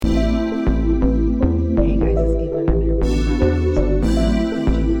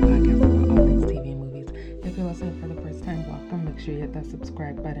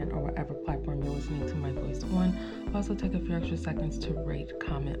listening to my voice on. Also, take a few extra seconds to rate,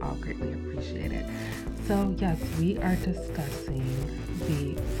 comment. I'll greatly appreciate it. So, yes, we are discussing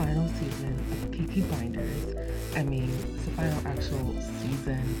the final season of Peaky Blinders. I mean, it's the final actual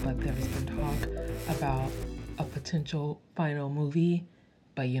season, but there's been talk about a potential final movie.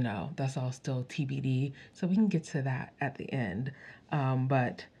 But that's all still TBD. So we can get to that at the end.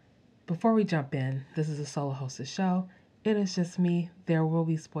 But before we jump in, this is a solo hosted show. It is just me. There will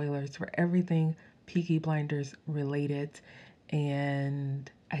be spoilers for everything Peaky Blinders related. And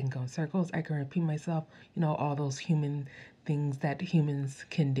I can go in circles. I can repeat myself. All those human things that humans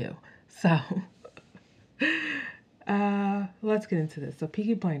can do. So, let's get into this. So,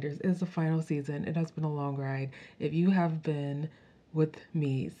 Peaky Blinders is the final season. It has been a long ride. If you have been with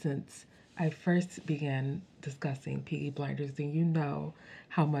me since I first began discussing Peaky Blinders, then you know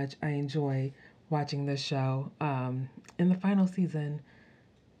how much I enjoy watching this show. And the final season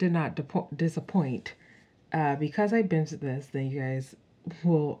did not disappoint. Because I binged this, then you guys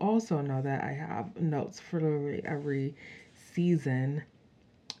will also know that I have notes for literally every season.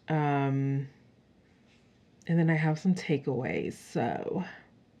 And then I have some takeaways. So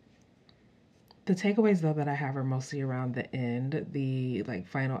the takeaways though that I have are mostly around the end, the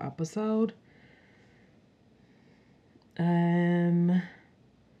final episode.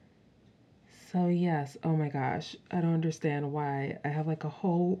 So yes, oh my gosh, I don't understand why I have a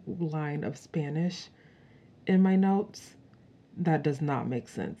whole line of Spanish in my notes. That does not make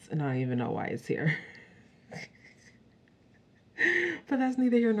sense, and I don't even know why it's here. But that's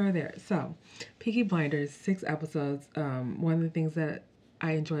neither here nor there. So, Peaky Blinders, 6 episodes. One of the things that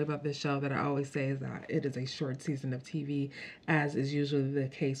I enjoy about this show that I always say is that it is a short season of TV, as is usually the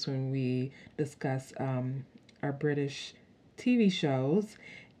case when we discuss our British TV shows.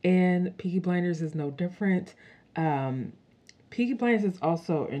 And Peaky Blinders is no different. Peaky Blinders is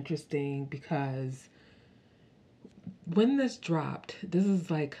also interesting because when this dropped, this is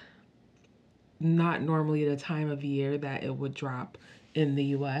not normally the time of year that it would drop in the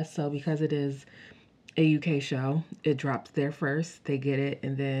US. So because it is a UK show, it drops there first. They get it,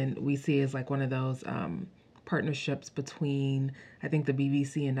 and then we see it's one of those partnerships between I think the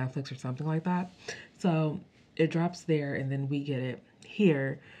BBC and Netflix or something like that. So it drops there, and then we get it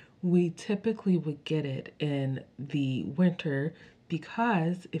here. We typically would get it in the winter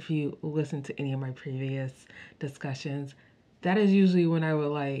because if you listen to any of my previous discussions, that is usually when I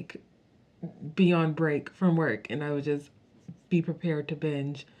would be on break from work and I would just be prepared to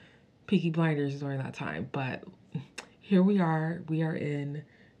binge Peaky Blinders during that time. But here we are. We are in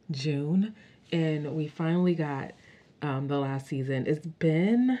June and we finally got the last season. It's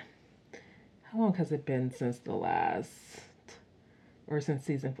been, how long has it been since the last, or since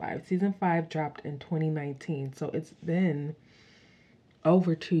season 5? Season 5 dropped in 2019. So it's been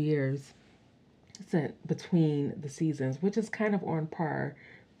over 2 years since between the seasons, which is kind of on par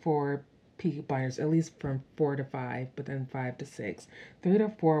for Peaky Blinders, at least from 4 to 5, but then 5 to 6. 3 to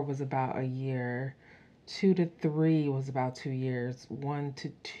 4 was about a year. 2 to 3 was about 2 years. 1 to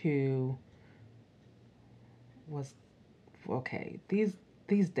 2 was okay. These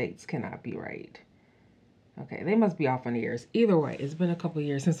dates cannot be right. Okay, they must be off on the years. Either way, it's been a couple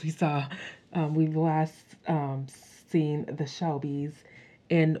years since we've last seen the Shelbys,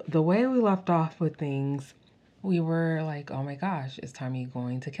 and the way we left off with things, we were like, oh my gosh, is Tommy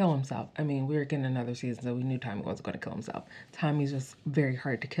going to kill himself? I mean, we were getting another season, so we knew Tommy was going to kill himself. Tommy's just very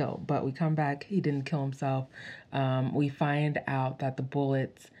hard to kill, but we come back, he didn't kill himself. We find out that the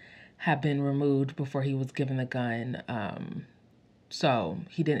bullets have been removed before he was given the gun, so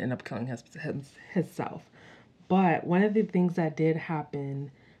he didn't end up killing himself. But one of the things that did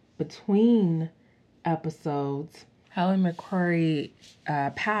happen between episodes, Helen McCrory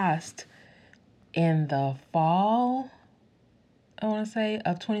passed in the fall, I want to say,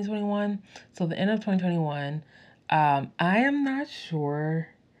 of 2021. So the end of 2021. I am not sure.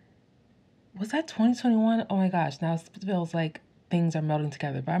 Was that 2021? Oh my gosh, now it feels like things are melding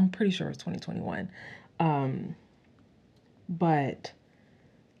together, but I'm pretty sure it was 2021. But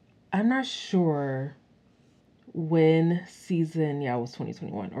I'm not sure when season, it was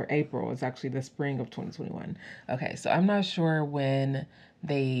 2021, or April. It's actually the spring of 2021. Okay, so I'm not sure when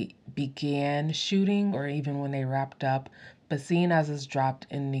they began shooting or even when they wrapped up, but seeing as it's dropped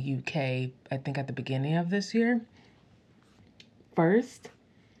in the UK, I think at the beginning of this year first,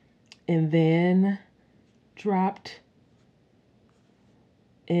 and then dropped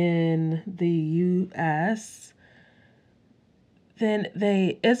in the US, then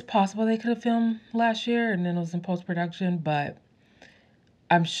it's possible they could have filmed last year and then it was in post-production, but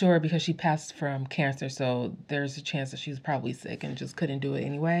I'm sure because she passed from cancer, so there's a chance that she's probably sick and just couldn't do it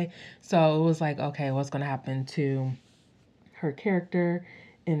anyway. So it was like, okay, what's going to happen to her character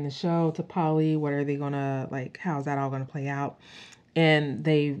in the show, to Polly? What are they going to, like, how's that all going to play out? And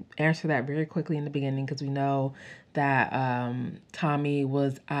they answer that very quickly in the beginning because we know that Tommy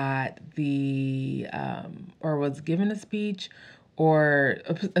was at the, or was given a speech, or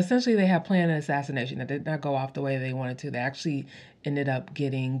essentially they had planned an assassination that did not go off the way they wanted to. They actually ended up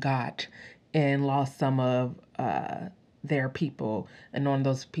getting got and lost some of their people. And one of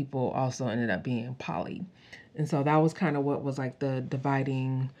those people also ended up being Polly. And so that was kind of what was like the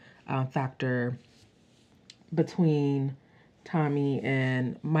dividing factor between Tommy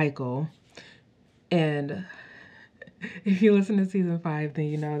and Michael. And if you listen to season 5, then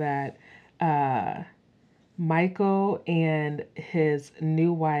you know that Michael and his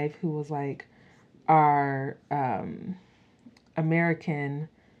new wife, who was like our American,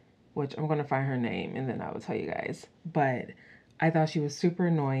 which I'm going to find her name and then I will tell you guys. But I thought she was super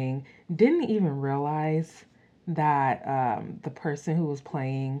annoying. Didn't even realize that the person who was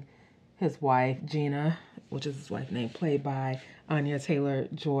playing his wife, Gina, which is his wife's name, played by Anya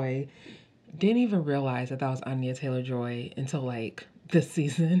Taylor-Joy, didn't even realize that that was Anya Taylor-Joy until like this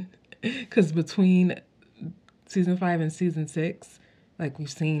season. Because between season 5 and season 6, like we've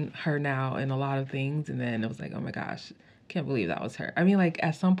seen her now in a lot of things, and then it was like, oh my gosh, can't believe that was her. I mean, like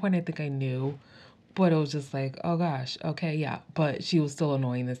at some point I think I knew, but it was just like, oh gosh, okay, yeah. But she was still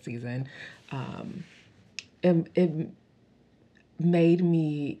annoying this season. It made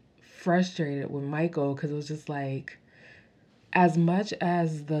me frustrated with Michael because it was just like, as much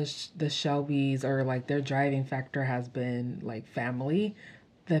as the Shelbys, or like their driving factor has been like family,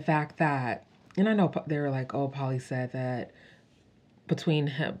 the fact that, and I know they were like, oh, Polly said that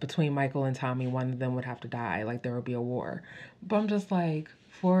between Michael and Tommy, one of them would have to die, like there would be a war. But I'm just like,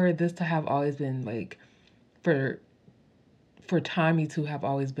 for this to have always been like, for Tommy to have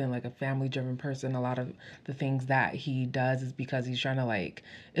always been like a family driven person, a lot of the things that he does is because he's trying to like,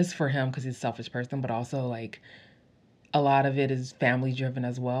 it's for him because he's a selfish person, but also like a lot of it is family driven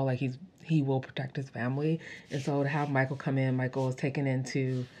as well. Like he will protect his family. And so to have Michael come in, Michael was taken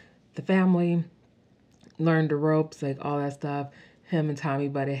into the family, learned the ropes, like all that stuff. Him and Tommy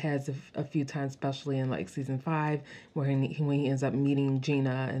butted heads a few times, especially in like season 5, where when he ends up meeting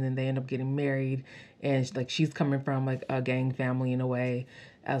Gina, and then they end up getting married, and like she's coming from like a gang family in a way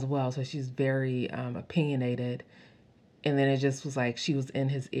as well, so she's very opinionated. And then it just was like she was in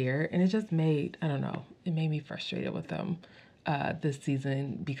his ear, and it just made, I don't know, it made me frustrated with them this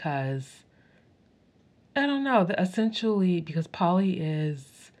season because I don't know, essentially because Polly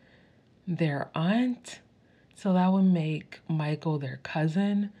is their aunt, so that would make Michael their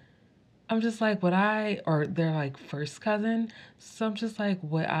cousin. I'm just like, or they're like first cousin. So I'm just like,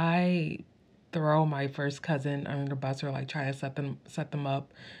 would I throw my first cousin under the bus, or like try to set them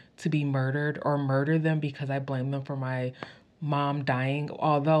up to be murdered, or murder them because I blame them for my mom dying?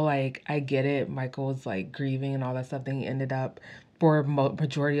 Although like I get it, Michael was like grieving and all that stuff. Then he ended up for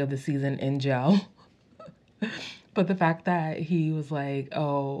majority of the season in jail. But the fact that he was like,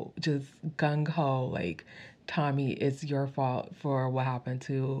 oh, just gung ho, like, Tommy, it's your fault for what happened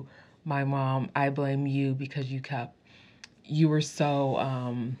to my mom. I blame you because you were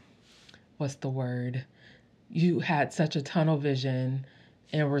so, what's the word? You had such a tunnel vision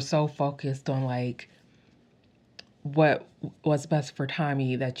and were so focused on like what was best for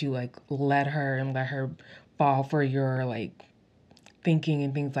Tommy that you like let her fall for your like thinking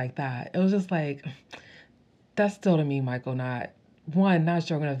and things like that. It was just like, that's still to me, Michael, not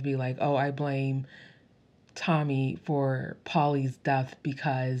strong enough to be like, oh, I blame Tommy for Polly's death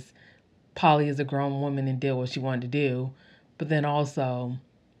because Polly is a grown woman and did what she wanted to do. But then also,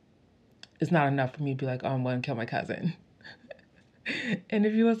 it's not enough for me to be like, oh, I'm going to kill my cousin. And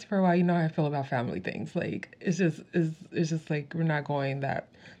if you listen for a while, you know how I feel about family things. Like it's just like we're not going that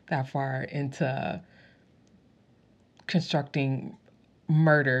far into constructing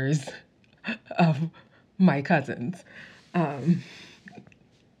murders of my cousins. Um,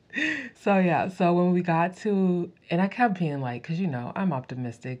 so yeah, so when we got to, and I kept being like, because I'm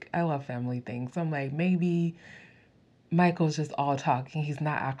optimistic. I love family things. So I'm like, maybe Michael's just all talking. He's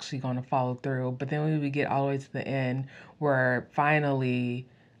not actually going to follow through. But then when we get all the way to the end, where finally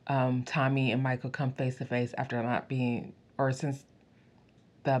Tommy and Michael come face to face after not being, or since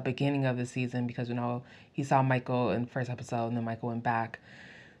the beginning of the season, because he saw Michael in the first episode, and then Michael went back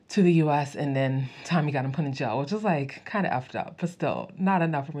to the US, and then Tommy got him put in jail, which is like kind of effed up, but still not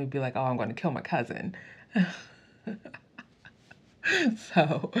enough for me to be like, oh, I'm going to kill my cousin.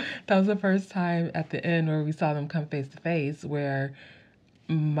 So that was the first time at the end where we saw them come face to face, where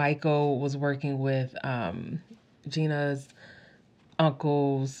Michael was working with Gina's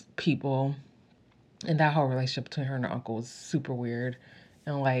uncle's people, and that whole relationship between her and her uncle was super weird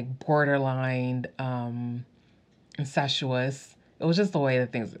and like borderline incestuous. It was just the way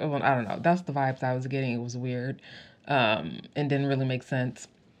that things. I don't know. That's the vibes I was getting. It was weird, and didn't really make sense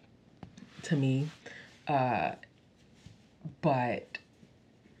to me. Uh, but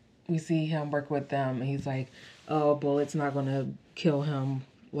we see him work with them, and he's like, "Oh, Bullet's not gonna kill him."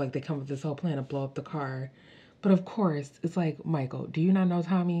 Like they come up with this whole plan to blow up the car, but of course, it's like, Michael, do you not know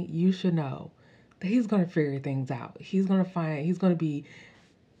Tommy? You should know that he's gonna figure things out. He's gonna find. He's gonna be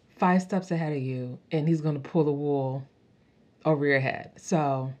 5 steps ahead of you, and he's gonna pull the wool over your head.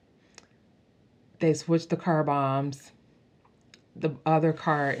 So they switch the car bombs. The other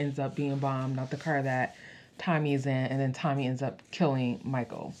car ends up being bombed, not the car that Tommy is in, and then Tommy ends up killing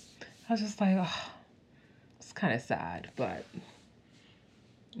Michael. I was just like, oh, it's kind of sad, but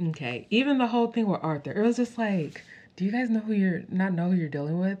okay. Even the whole thing with Arthur, it was just like, do you guys know who you're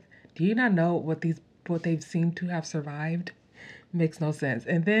dealing with? Do you not know what they've seemed to have survived? Makes no sense.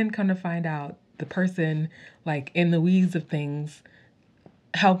 And then come to find out, the person like in the weeds of things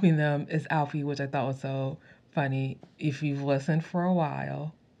helping them is Alfie, which I thought was so funny. If you've listened for a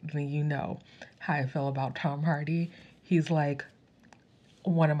while, then you know how I feel about Tom Hardy. He's like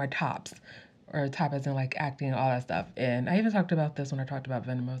one of my tops, or top as in like acting and all that stuff. And I even talked about this when I talked about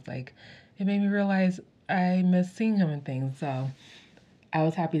Venom. I was like, it made me realize I miss seeing him in things. So I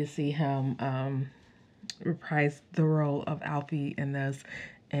was happy to see him reprise the role of Alfie in this,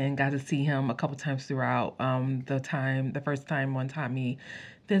 and got to see him a couple times throughout. The first time one time he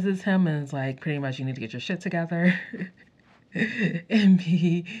visits him and is like, pretty much, you need to get your shit together, and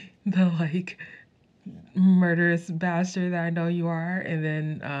be the like murderous bastard that I know you are. And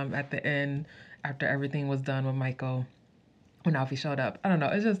then at the end, after everything was done with Michael, when Alfie showed up, I don't know,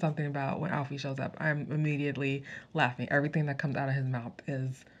 it's just something about when Alfie shows up, I'm immediately laughing. Everything that comes out of his mouth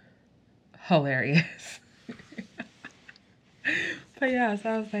is hilarious. But yeah, so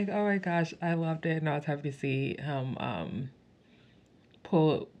I was like, oh my gosh, I loved it, and I was happy to see him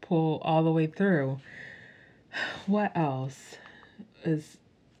pull all the way through. What else is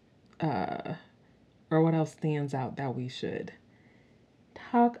or what else stands out that we should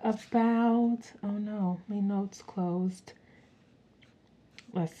talk about? Oh no, my notes closed.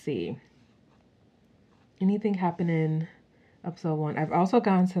 Let's see. Anything happening episode 1? I've also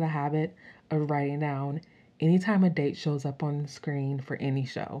gotten to the habit of writing down anytime a date shows up on the screen for any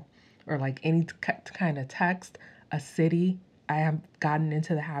show, or like any kind of text, a city. I have gotten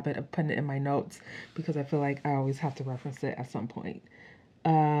into the habit of putting it in my notes because I feel like I always have to reference it at some point.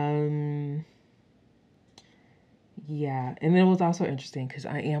 Um, yeah, and it was also interesting because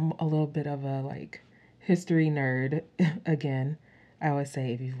I am a little bit of a like history nerd. Again, I always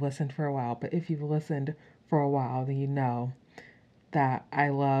say if you've listened for a while, but if you've listened for a while, then you know that I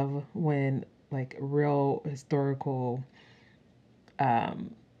love when like real historical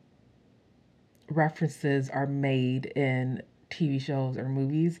um, references are made in TV shows or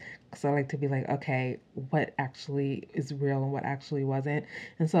movies, because I like to be like, okay, what actually is real and what actually wasn't.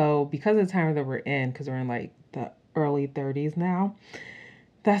 And so, because of the time that we're in, because we're in like the early 30s now,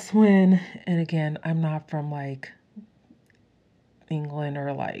 that's when, and again, I'm not from like England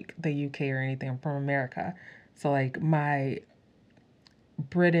or like the UK or anything, I'm from America. So, like, my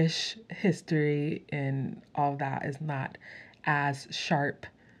British history and all that is not as sharp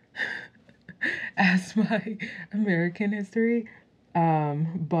as my American history.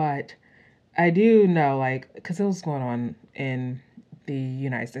 But I do know, like, because it was going on in the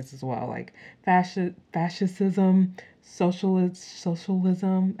United States as well, like fascism,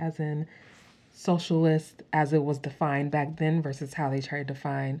 socialism, as in socialist as it was defined back then versus how they try to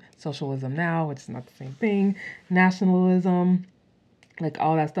define socialism now, which is not the same thing. Nationalism, like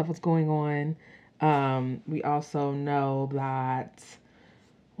all that stuff was going on. We also know that,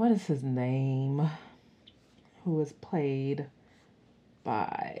 what is his name? Who was played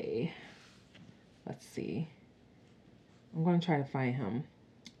by, let's see, I'm going to try to find him.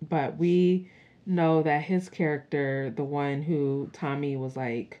 But we know that his character, the one who Tommy was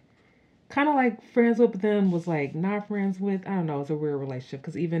like, kind of like friends with, but then was like not friends with. I don't know. It's a weird relationship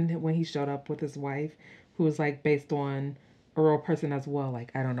because even when he showed up with his wife, who was like based on a real person as well,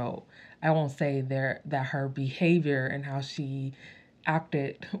 like I don't know. I won't say there that her behavior and how she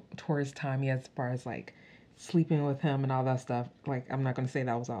acted towards Tommy as far as like sleeping with him and all that stuff. Like I'm not gonna say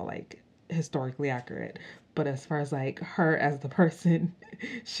that was all like historically accurate, but as far as like her as the person,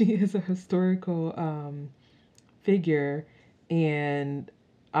 she is a historical figure. And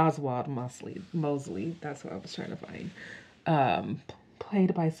Oswald Mosley, that's what I was trying to find,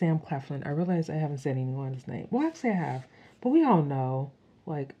 played by Sam Claflin. I realize I haven't said anyone's name. Well, actually I have, but we all know.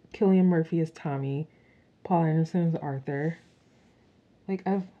 Like Cillian Murphy is Tommy, Paul Anderson is Arthur. Like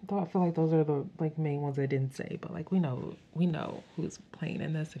I feel like those are the like main ones I didn't say, but like we know who's playing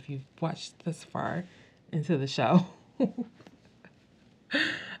in this if you've watched this far into the show.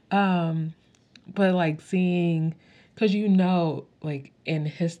 um, but like seeing, cause like in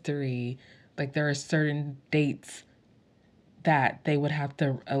history, like there are certain dates that they would have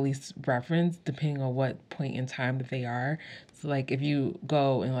to at least reference depending on what point in time that they are. So like if you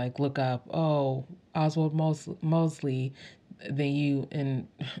go and like look up, oh, Oswald Mosley, then you, and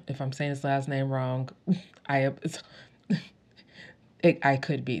if I'm saying his last name wrong, I I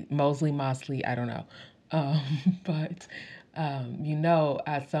could be Mosley, I don't know. Um, but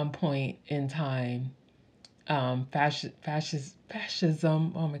at some point in time, fascism.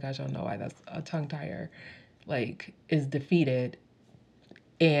 Oh my gosh, I don't know why that's a tongue tire. Like is defeated,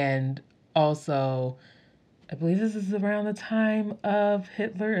 and also I believe this is around the time of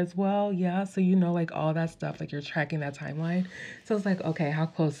Hitler as well. Yeah, so like all that stuff, like you're tracking that timeline. So it's like, okay, how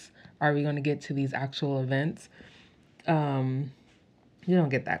close are we going to get to these actual events? You don't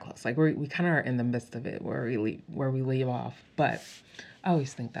get that close. Like we kind of are in the midst of it where we leave off. But I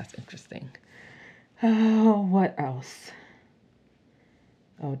always think that's interesting. Oh, what else?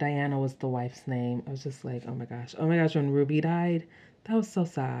 Oh, Diana was the wife's name. I was just like, oh my gosh. Oh my gosh, when Ruby died, that was so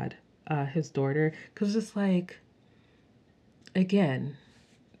sad. His daughter. Because just like, again,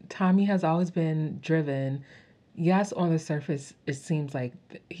 Tommy has always been driven. Yes, on the surface, it seems like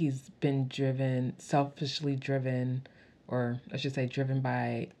he's been driven, selfishly driven, or I should say, driven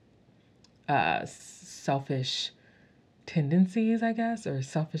by selfish tendencies, I guess, or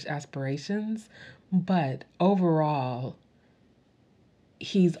selfish aspirations. But overall,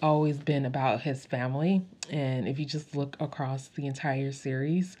 he's always been about his family. And if you just look across the entire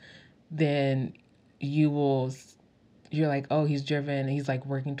series, then you will, you're like, oh, he's driven. He's like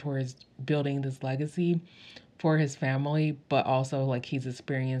working towards building this legacy for his family, but also like he's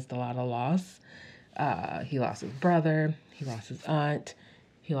experienced a lot of loss. He lost his brother, he lost his aunt,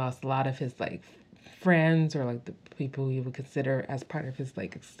 he lost a lot of his like friends or like the people he would consider as part of his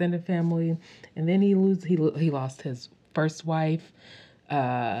like extended family, and then he lost his first wife.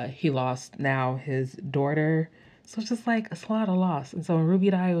 He lost now his daughter. So it's just like it's a lot of loss. And so when Ruby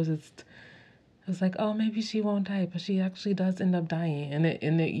died, it was like, oh, maybe she won't die, but she actually does end up dying.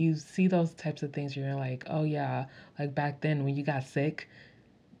 And you see those types of things, you're like, oh yeah, like back then when you got sick,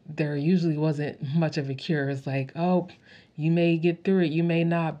 there usually wasn't much of a cure. It's like, oh, you may get through it, you may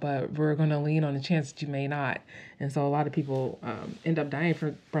not, but we're going to lean on the chance that you may not. And so a lot of people end up dying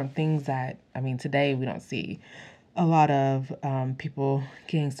from things that, I mean, today we don't see a lot of people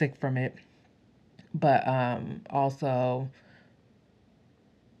getting sick from it. But also,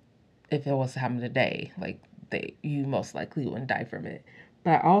 if it was to happen today, like you most likely wouldn't die from it.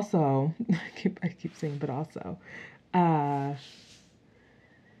 But also, I keep saying, but also, uh,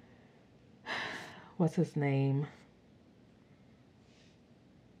 what's his name?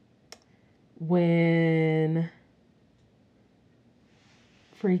 When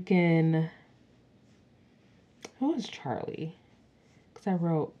freaking, who was Charlie? Because I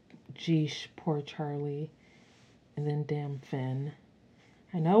wrote, geesh, poor Charlie, and then damn Finn.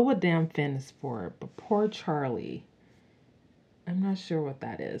 I know what damn Finn is for, but poor Charlie. I'm not sure what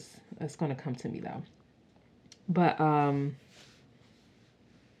that is. It's going to come to me though. But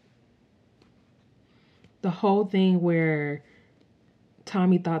the whole thing where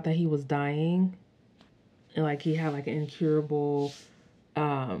Tommy thought that he was dying and like he had like an incurable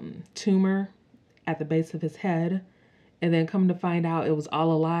tumor at the base of his head, and then come to find out it was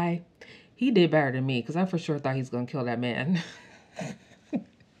all a lie. He did better than me because I for sure thought he was going to kill that man.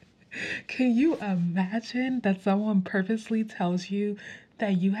 Can you imagine that someone purposely tells you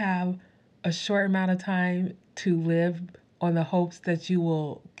that you have a short amount of time to live on the hopes that you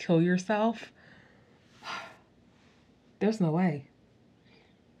will kill yourself? There's no way.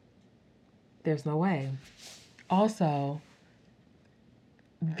 There's no way. Also,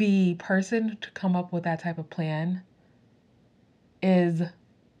 the person to come up with that type of plan is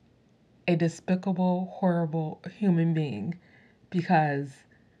a despicable, horrible human being because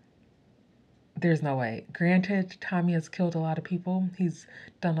there's no way. Granted, Tommy has killed a lot of people. He's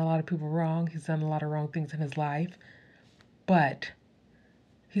done a lot of people wrong. He's done a lot of wrong things in his life. But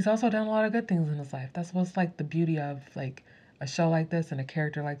he's also done a lot of good things in his life. That's what's like the beauty of like a show like this and a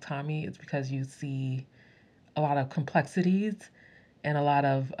character like Tommy. It's because you see a lot of complexities and a lot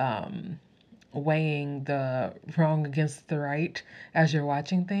of weighing the wrong against the right as you're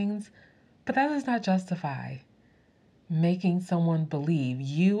watching things. But that does not justify making someone believe,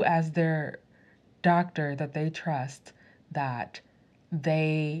 you as their doctor that they trust, that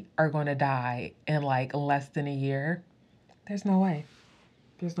they are going to die in like less than a year. There's no way.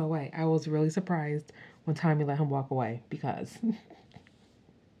 There's no way. I was really surprised when Tommy let him walk away because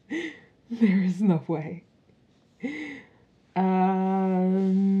there is no way.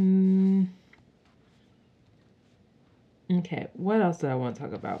 Um. Okay. What else do I want to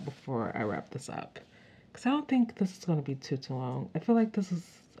talk about before I wrap this up? Because I don't think this is going to be too long. I feel like this is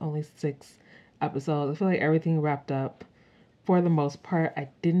only 6 episodes. I feel like everything wrapped up for the most part. I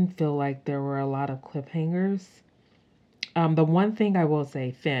didn't feel like there were a lot of cliffhangers. The one thing I will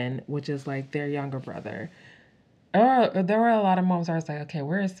say, Finn, which is like their younger brother, there were a lot of moments where I was like, okay,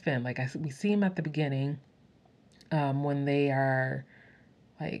 where is Finn? Like, we see him at the beginning, when they are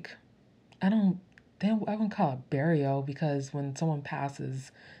like, I don't, I wouldn't call it burial because when someone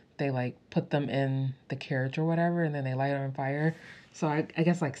passes, they like put them in the carriage or whatever, and then they light it on fire. So I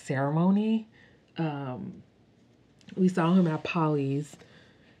guess like ceremony. Um, we saw him at Polly's,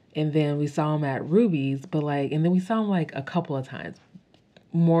 and then we saw him at Ruby's, but like, and then we saw him like a couple of times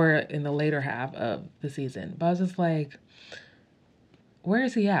more in the later half of the season. But I was just like, where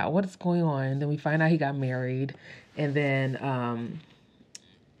is he at? What's going on? And then we find out he got married, and then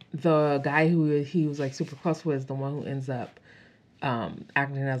the guy who he was like super close with is the one who ends up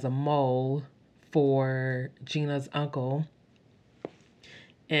acting as a mole for Gina's uncle.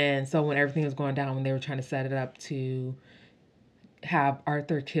 And so when everything was going down, when they were trying to set it up to have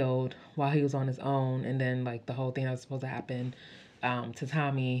Arthur killed while he was on his own, and then like the whole thing that was supposed to happen to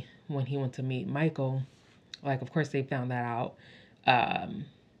Tommy when he went to meet Michael, like of course they found that out. And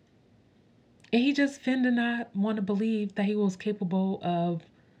he just Finn did not want to believe that he was capable of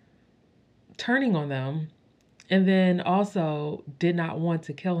turning on them, and then also did not want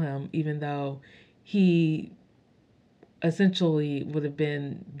to kill him, even though he essentially would have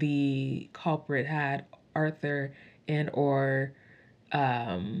been the culprit had Arthur and or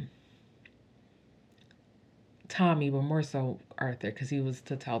um, Tommy, but more so Arthur, because he was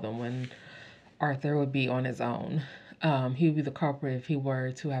to tell them when Arthur would be on his own. He would be the culprit if he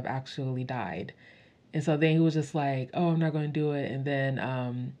were to have actually died. And so then he was just like, oh, I'm not going to do it. And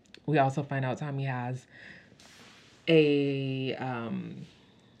then we also find out Tommy has a,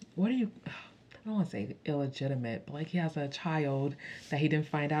 what do you, I don't want to say illegitimate, but like he has a child that he didn't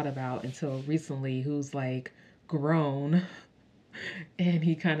find out about until recently who's like grown. And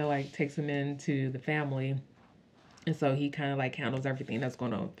he kind of like takes him into the family. And so he kind of like handles everything that's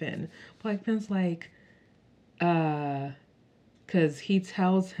going on with Finn. But like Finn's like, because he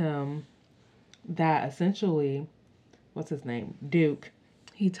tells him that essentially, what's his name? Duke.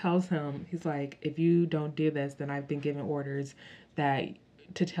 He tells him, he's like, if you don't do this, then I've been given orders that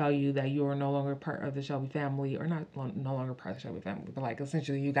to tell you that you are no longer part of the Shelby family, or not no longer part of the Shelby family, but like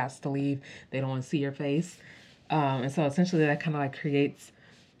essentially you got to leave. They don't want to see your face. And so essentially that kind of like creates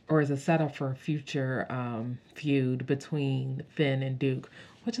or is a setup for a future feud between Finn and Duke,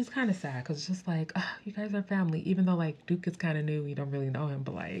 which is kind of sad because it's just like, you guys are family, even though like Duke is kind of new, you don't really know him,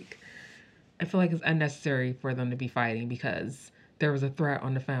 but like I feel like it's unnecessary for them to be fighting because there was a threat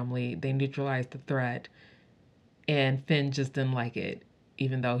on the family. They neutralized the threat, and Finn just didn't like it,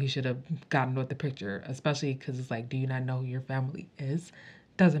 even though he should have gotten with the picture, especially because it's like, do you not know who your family is?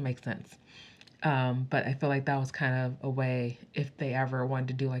 Doesn't make sense. But I feel like that was kind of a way if they ever wanted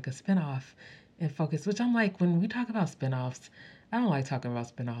to do like a spinoff and focus, which I'm like, when we talk about spinoffs, I don't like talking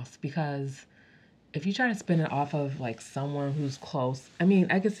about spinoffs because if you try to spin it off of like someone who's close, I mean,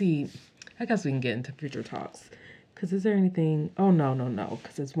 I guess we can get into future talks. Because is there anything? Oh, no.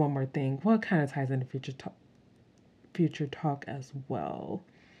 Because there's one more thing. Well, it kind of ties into future talk as well.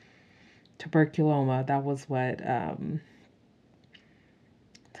 Tuberculoma. That was what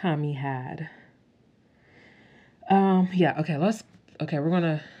Tommy had. Yeah. Okay. We're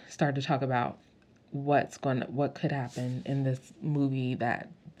gonna start to talk about what could happen in this movie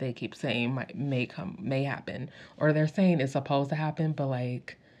that they keep saying may happen, or they're saying it's supposed to happen, but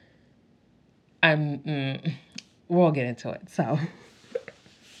like we'll get into it. So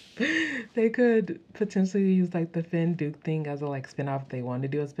they could potentially use like the Finn Duke thing as a like spinoff if they want to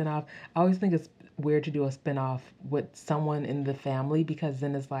do a spinoff. I always think it's weird to do a spinoff with someone in the family because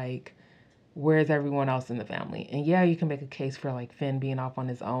then it's like, where's everyone else in the family? And yeah, you can make a case for like Finn being off on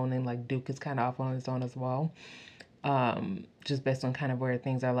his own and like Duke is kind of off on his own as well. Just based on kind of where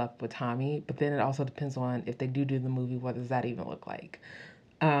things are left with Tommy. But then it also depends on if they do the movie, what does that even look like?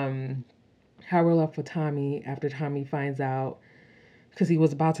 How we're left with Tommy after Tommy finds out, because he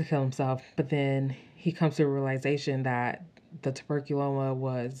was about to kill himself, but then he comes to a realization that the tuberculoma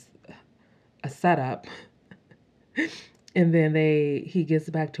was a setup And then he gets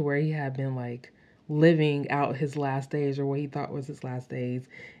back to where he had been like living out his last days, or what he thought was his last days,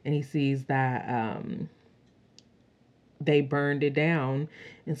 and he sees that they burned it down.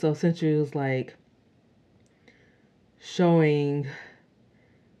 And so essentially it was like showing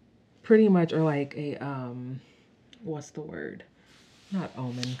pretty much, or like a what's the word, not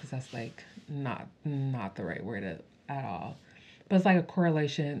omen, because that's like not the right word at all, but it's like a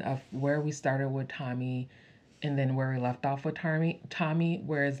correlation of where we started with Tommy and then where we left off with Tommy,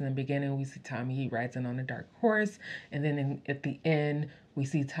 whereas in the beginning we see Tommy, he rides in on a dark horse, and then at the end we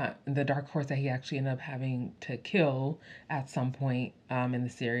see the dark horse that he actually ended up having to kill at some point in the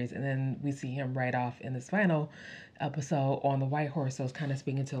series, and then we see him ride off in this final episode on the white horse. So it's kind of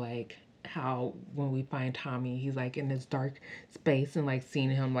speaking to like how when we find Tommy, he's like in this dark space, and like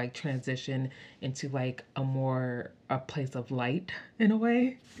seeing him like transition into like a place of light in a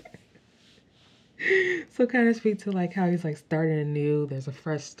way. So kind of speak to like how he's like starting anew. There's a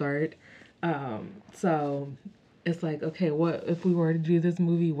fresh start. So it's like, okay, what if we were to do this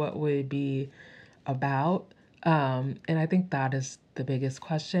movie? What would it be about? And I think that is the biggest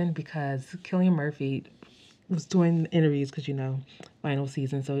question, because Cillian Murphy was doing interviews, because final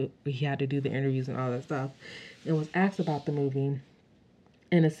season, so he had to do the interviews and all that stuff, and was asked about the movie,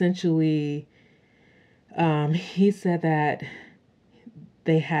 and essentially, he said that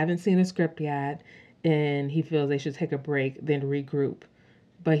they haven't seen a script yet, and he feels they should take a break, then regroup.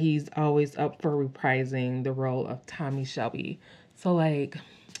 But he's always up for reprising the role of Tommy Shelby. So, like,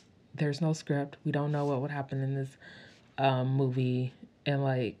 there's no script. We don't know what would happen in this movie. And,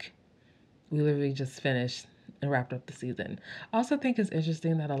 like, we literally just finished and wrapped up the season. I also think it's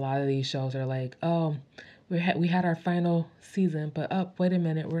interesting that a lot of these shows are like, oh, we had our final season, but wait a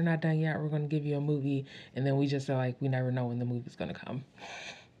minute, we're not done yet. We're going to give you a movie. And then we just are like, we never know when the movie's going to come.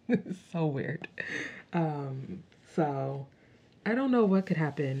 It's so weird. So I don't know what could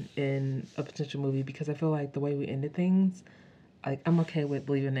happen in a potential movie, because I feel like the way we ended things, like, I'm okay with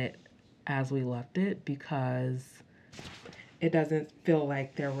leaving it as we left it, because it doesn't feel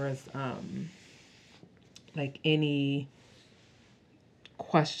like there was like any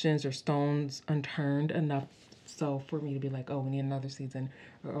questions or stones unturned enough so for me to be like, oh, we need another season,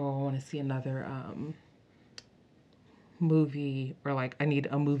 or oh, I want to see another movie, or like I need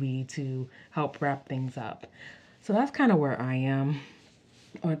a movie to help wrap things up. So that's kind of where I am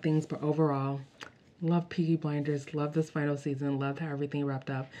on things. But overall, love Peaky Blinders, love this final season, loved how everything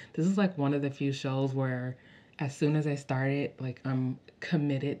wrapped up. This is like one of the few shows where as soon as I started, like, I'm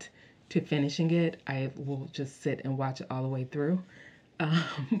committed to finishing it. I will just sit and watch it all the way through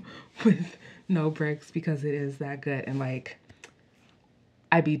with no breaks, because it is that good. And like,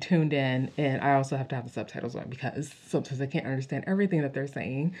 I be tuned in, and I also have to have the subtitles on, because sometimes I can't understand everything that they're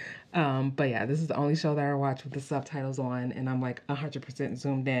saying. But yeah, this is the only show that I watch with the subtitles on, and I'm like 100%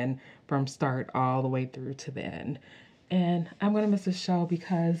 zoomed in from start all the way through to the end. And I'm gonna miss this show,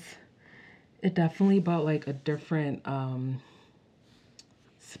 because it definitely brought like a different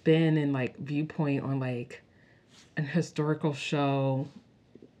spin and like viewpoint on like an historical show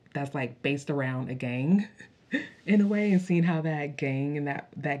that's like based around a gang in a way, and seeing how that gang and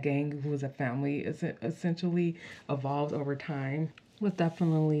that gang, who was a family, is essentially evolved over time, was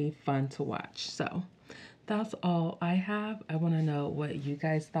definitely fun to watch. So that's all I have. I want to know what you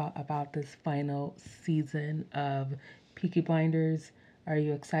guys thought about this final season of Peaky Blinders. Are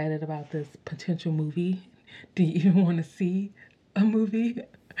you excited about this potential movie? Do you even want to see a movie?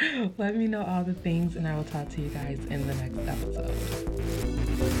 Let me know all the things, and I will talk to you guys in the next episode.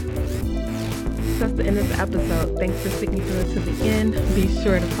 That's the end of the episode. Thanks for sticking through it to the end. Be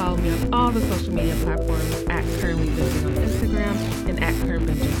sure to follow me on all the social media platforms at Currently Binging on Instagram and at Current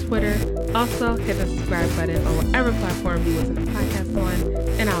Binge on Twitter. Also, hit the subscribe button on whatever platform you listen to podcasts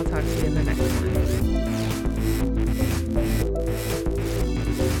on, and I'll talk to you in the next one.